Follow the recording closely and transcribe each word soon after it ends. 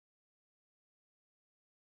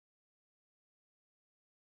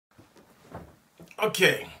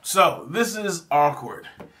Okay, so this is awkward.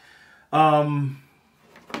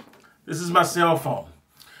 This is my cell phone.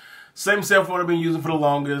 Same cell phone I've been using for the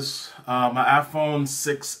longest. My iPhone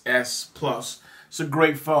 6S Plus. It's a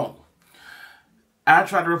great phone. I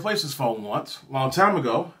tried to replace this phone once, a long time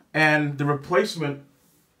ago, and the replacement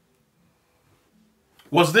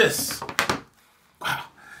was this. Wow.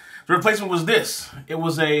 The replacement was this. It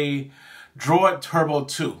was a Droid Turbo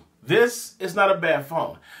 2. This is not a bad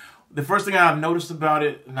phone. The first thing I noticed about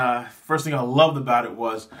it, and first thing I loved about it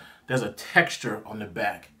was there's a texture on the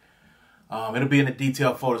back. It'll be in the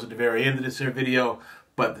detailed photos at the very end of this here video,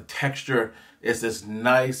 but the texture is this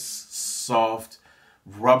nice, soft,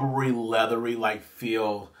 rubbery, leathery-like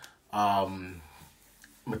feel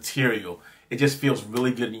material. It just feels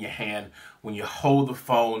really good in your hand. When you hold the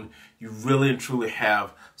phone, you really and truly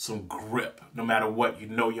have some grip. No matter what, you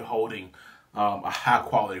know you're holding a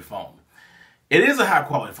high-quality phone. It is a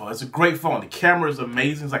high-quality phone. It's a great phone. The camera is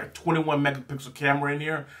amazing. It's like a 21-megapixel camera in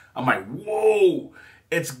here. I'm like, whoa,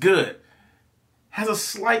 it's good. Has a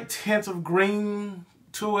slight tint of green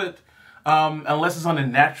to it. Unless it's on the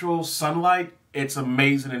natural sunlight, it's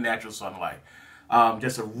amazing in natural sunlight.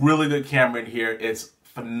 Just a really good camera in here. It's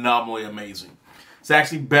phenomenally amazing. It's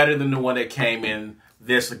actually better than the one that came in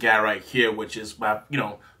this guy right here, which is my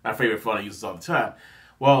favorite phone. I use this all the time.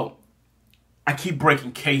 Well, I keep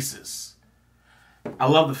breaking cases. I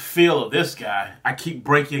love the feel of this guy. I keep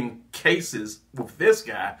breaking cases with this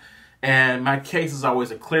guy, and my case is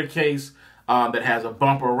always a clear case that has a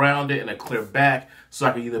bumper around it and a clear back, so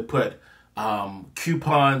I can either put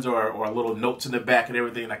coupons or little notes in the back and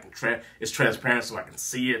everything. And I can it's transparent so I can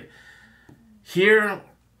see it. Here,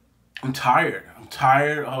 I'm tired. I'm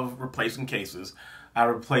tired of replacing cases. I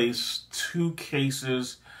replaced 2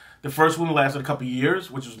 cases. The first one lasted a couple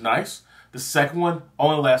years, which was nice. The second one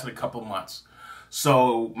only lasted a couple months.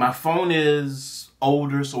 So my phone is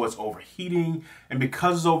older, so it's overheating. And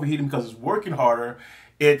because it's overheating, because it's working harder,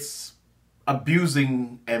 it's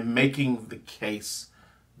abusing and making the case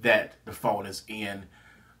that the phone is in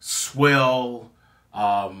swell,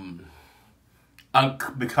 become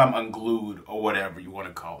unglued, or whatever you want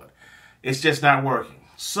to call it. It's just not working.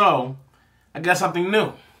 So I got something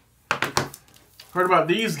new. Heard about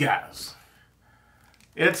these guys.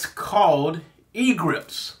 It's called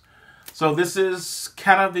egrips. So this is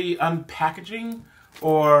kind of the unpackaging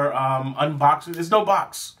or unboxing. There's no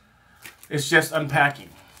box. It's just unpacking.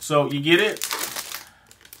 So you get it,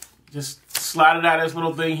 just slide it out of this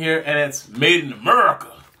little thing here, and it's made in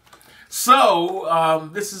America. So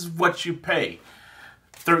this is what you pay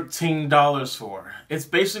 $13 for. It's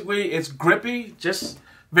basically, it's grippy, just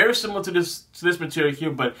very similar to this material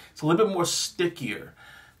here, but it's a little bit more stickier.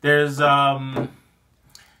 There's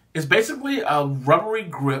it's basically a rubbery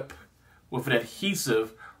grip with an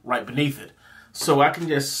adhesive right beneath it. So I can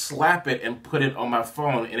just slap it and put it on my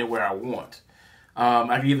phone anywhere I want.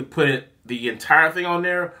 I can either put the entire thing on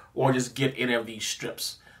there or just get any of these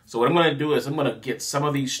strips. So what I'm going to do is I'm going to get some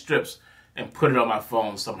of these strips and put it on my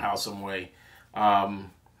phone somehow, some way. I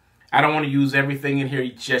don't want to use everything in here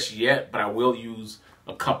just yet, but I will use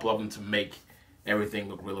a couple of them to make everything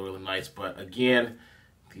look really, really nice. But again,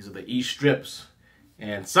 these are the E-strips.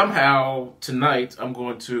 And somehow tonight I'm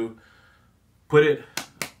going to put it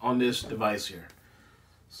on this device here.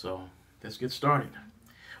 So let's get started.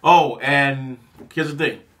 Oh, and here's the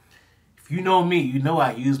thing. If you know me, you know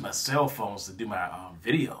I use my cell phones to do my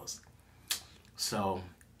videos. So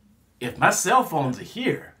if my cell phones are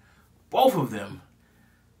here, both of them,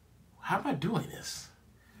 how am I doing this?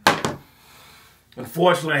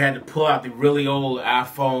 Unfortunately, I had to pull out the really old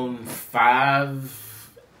iPhone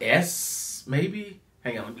 5S, maybe?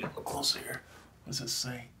 Hang on, let me get a little closer here. What does it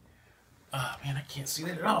say? Oh, man, I can't see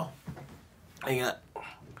that at all. Hang on.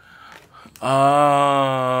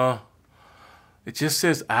 It just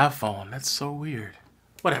says iPhone. That's so weird.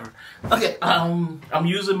 Whatever. Okay, I'm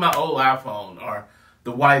using my old iPhone, or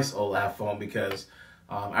the wife's old iPhone, because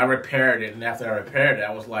I repaired it, and after I repaired it,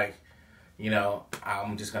 I was like,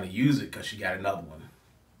 I'm just going to use it because she got another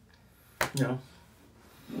one.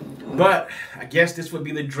 But I guess this would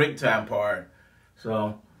be the drink time part.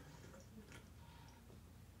 So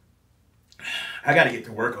I got to get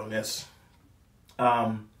to work on this.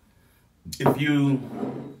 If you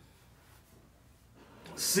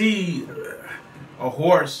see a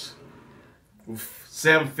horse with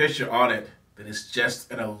Sam Fisher on it, then it's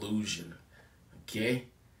just an illusion. Okay?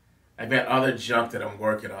 I've got other junk that I'm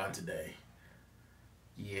working on today.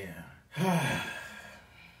 Yeah. I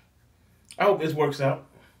hope this works out.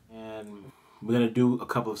 And we're going to do a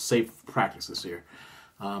couple of safe practices here.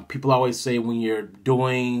 People always say when you're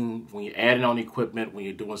adding on equipment, when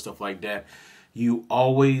you're doing stuff like that, you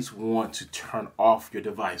always want to turn off your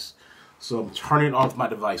device. So I'm turning off my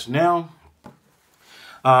device now.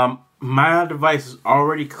 My device is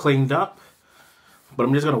already cleaned up, but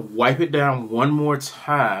I'm just going to wipe it down one more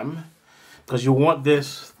time because you want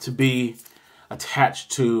this to be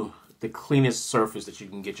attached to the cleanest surface that you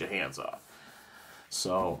can get your hands on.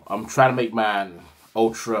 So I'm trying to make mine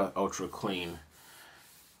ultra clean.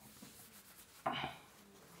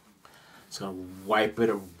 Just going to wipe it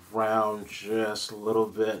around just a little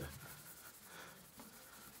bit.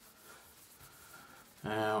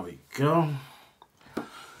 There we go.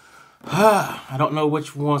 I don't know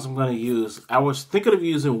which ones I'm going to use. I was thinking of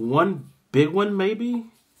using one big one, maybe.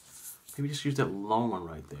 Maybe just use that long one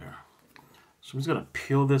right there. So I'm just going to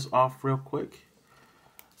peel this off real quick.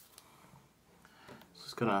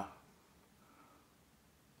 Just going to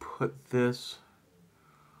put this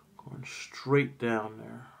going straight down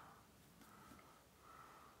there.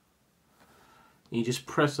 And you just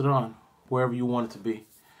press it on wherever you want it to be.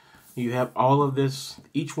 You have all of this,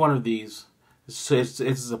 each one of these, it's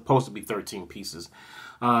supposed to be 13 pieces.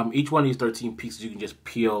 Each one of these 13 pieces you can just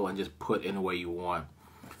peel and just put any way you want.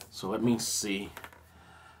 So let me see.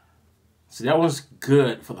 See, that one's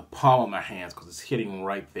good for the palm of my hands because it's hitting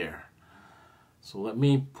right there. So let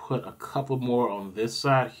me put a couple more on this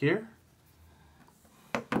side here.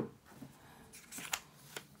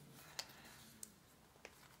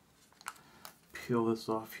 Peel this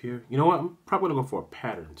off here. You know what? I'm probably going to go for a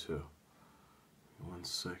pattern too. 1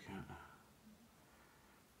 second.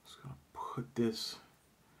 Just going to put this.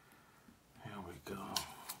 There we go.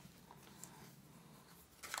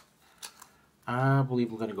 I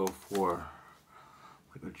believe I'm going to go for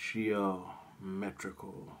like a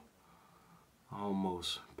geometrical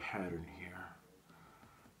almost pattern here.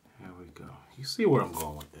 There we go. You see where I'm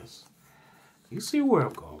going with this. You see where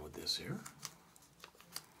I'm going with this here.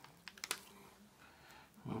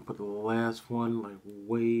 I'm going to put the last one like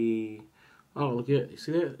way... Oh, look at it. You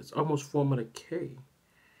see that? It's almost forming a K.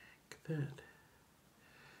 Look at that.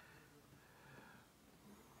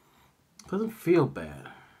 Doesn't feel bad.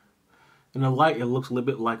 In the light, it looks a little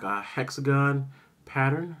bit like a hexagon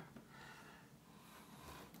pattern.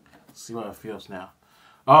 Let's see how it feels now.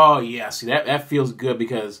 Oh, yeah. See, that feels good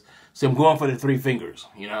because, see, I'm going for the 3 fingers,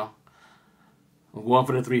 you know? I'm going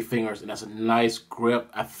for the 3 fingers, and that's a nice grip.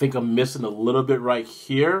 I think I'm missing a little bit right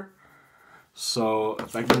here. So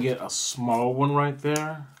if I can get a small one right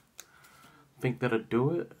there, I think that'll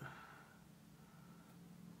do it.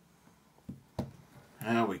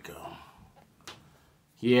 There we go.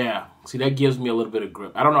 Yeah, see, that gives me a little bit of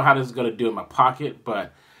grip. I don't know how this is going to do in my pocket,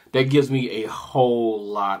 but that gives me a whole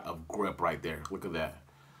lot of grip right there. Look at that.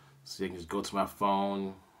 So I can just go to my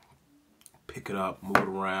phone, pick it up, move it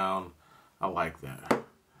around. I like that.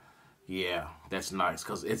 Yeah, that's nice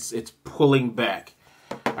because it's pulling back.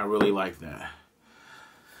 I really like that.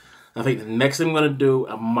 I think the next thing I'm going to do,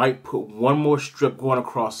 I might put one more strip going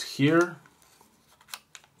across here.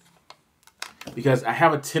 Because I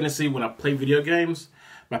have a tendency when I play video games,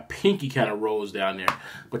 my pinky kind of rolls down there.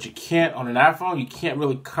 But you can't, on an iPhone, you can't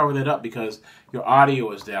really cover that up because your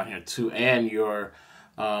audio is down here too. And your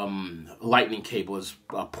lightning cable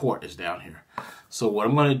port is down here. So what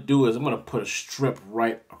I'm going to do is I'm going to put a strip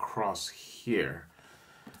right across here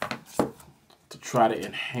to try to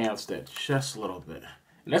enhance that just a little bit.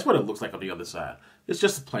 And that's what it looks like on the other side. It's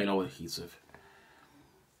just a plain old adhesive.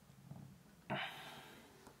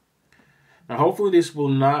 Now hopefully this will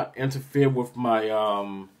not interfere with my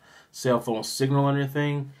cell phone signal or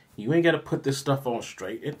anything. You ain't got to put this stuff on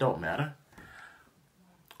straight. It don't matter.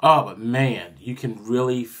 Oh, but man, you can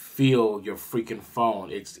really feel your freaking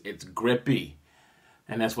phone. It's grippy.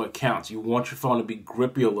 And that's what counts. You want your phone to be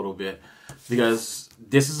grippy a little bit because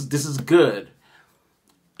this is good.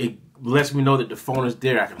 It lets me know that the phone is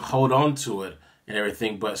there. I can hold on to it and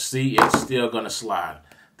everything, but see, it's still gonna slide.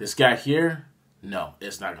 This guy here, no,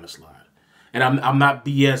 it's not gonna slide. And I'm not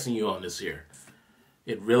BSing you on this here.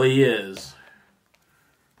 It really is.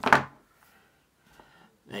 There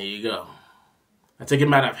you go. I take it in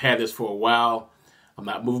mind I've had this for a while. I'm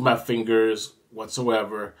not moving my fingers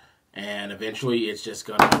whatsoever. And eventually it's just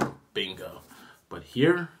gonna bingo. But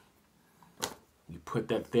here, you put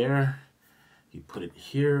that there, you put it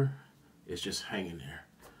here, it's just hanging there.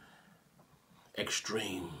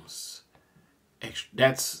 Extremes.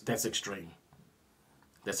 That's extreme.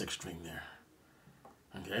 That's extreme there.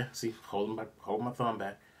 Okay, see, hold my thumb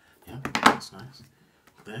back. Yeah, that's nice.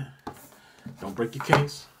 There. Don't break your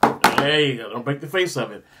case. There you go. Don't break the face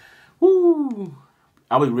of it. Woo!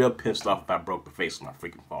 I'll be real pissed off if I broke the face of my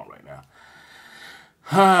freaking phone right now.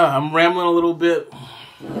 I'm rambling a little bit.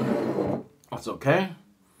 That's okay.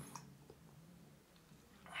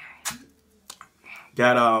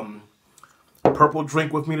 Got a purple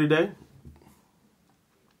drink with me today.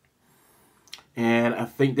 And I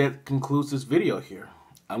think that concludes this video here.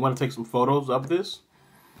 I'm going to take some photos of this.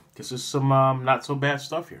 This is some not so bad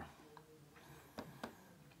stuff here.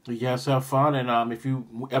 You guys have fun, and if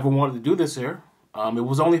you ever wanted to do this here, it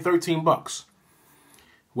was only 13 bucks.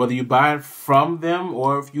 Whether you buy it from them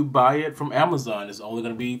or if you buy it from Amazon, it's only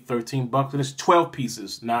going to be 13 bucks, and it's 12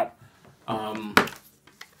 pieces, not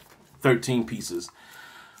 13 pieces.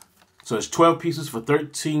 So it's 12 pieces for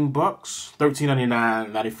 13 bucks,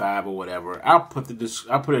 $13.99, $95 or whatever. I'll put it in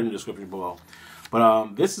the description below.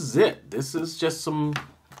 But this is it. This is just some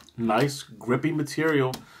nice grippy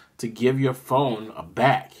material to give your phone a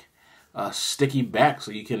back, a sticky back, so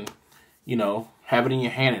you can, you know, have it in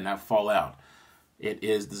your hand and not fall out. It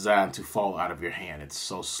is designed to fall out of your hand. It's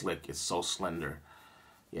so slick. It's so slender.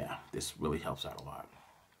 Yeah, this really helps out a lot.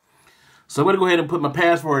 So I'm going to go ahead and put my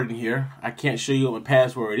password in here. I can't show you what my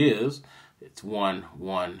password is. It's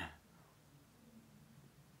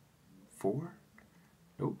 114.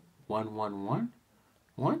 Nope. 111.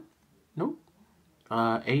 1? Nope.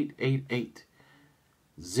 8880.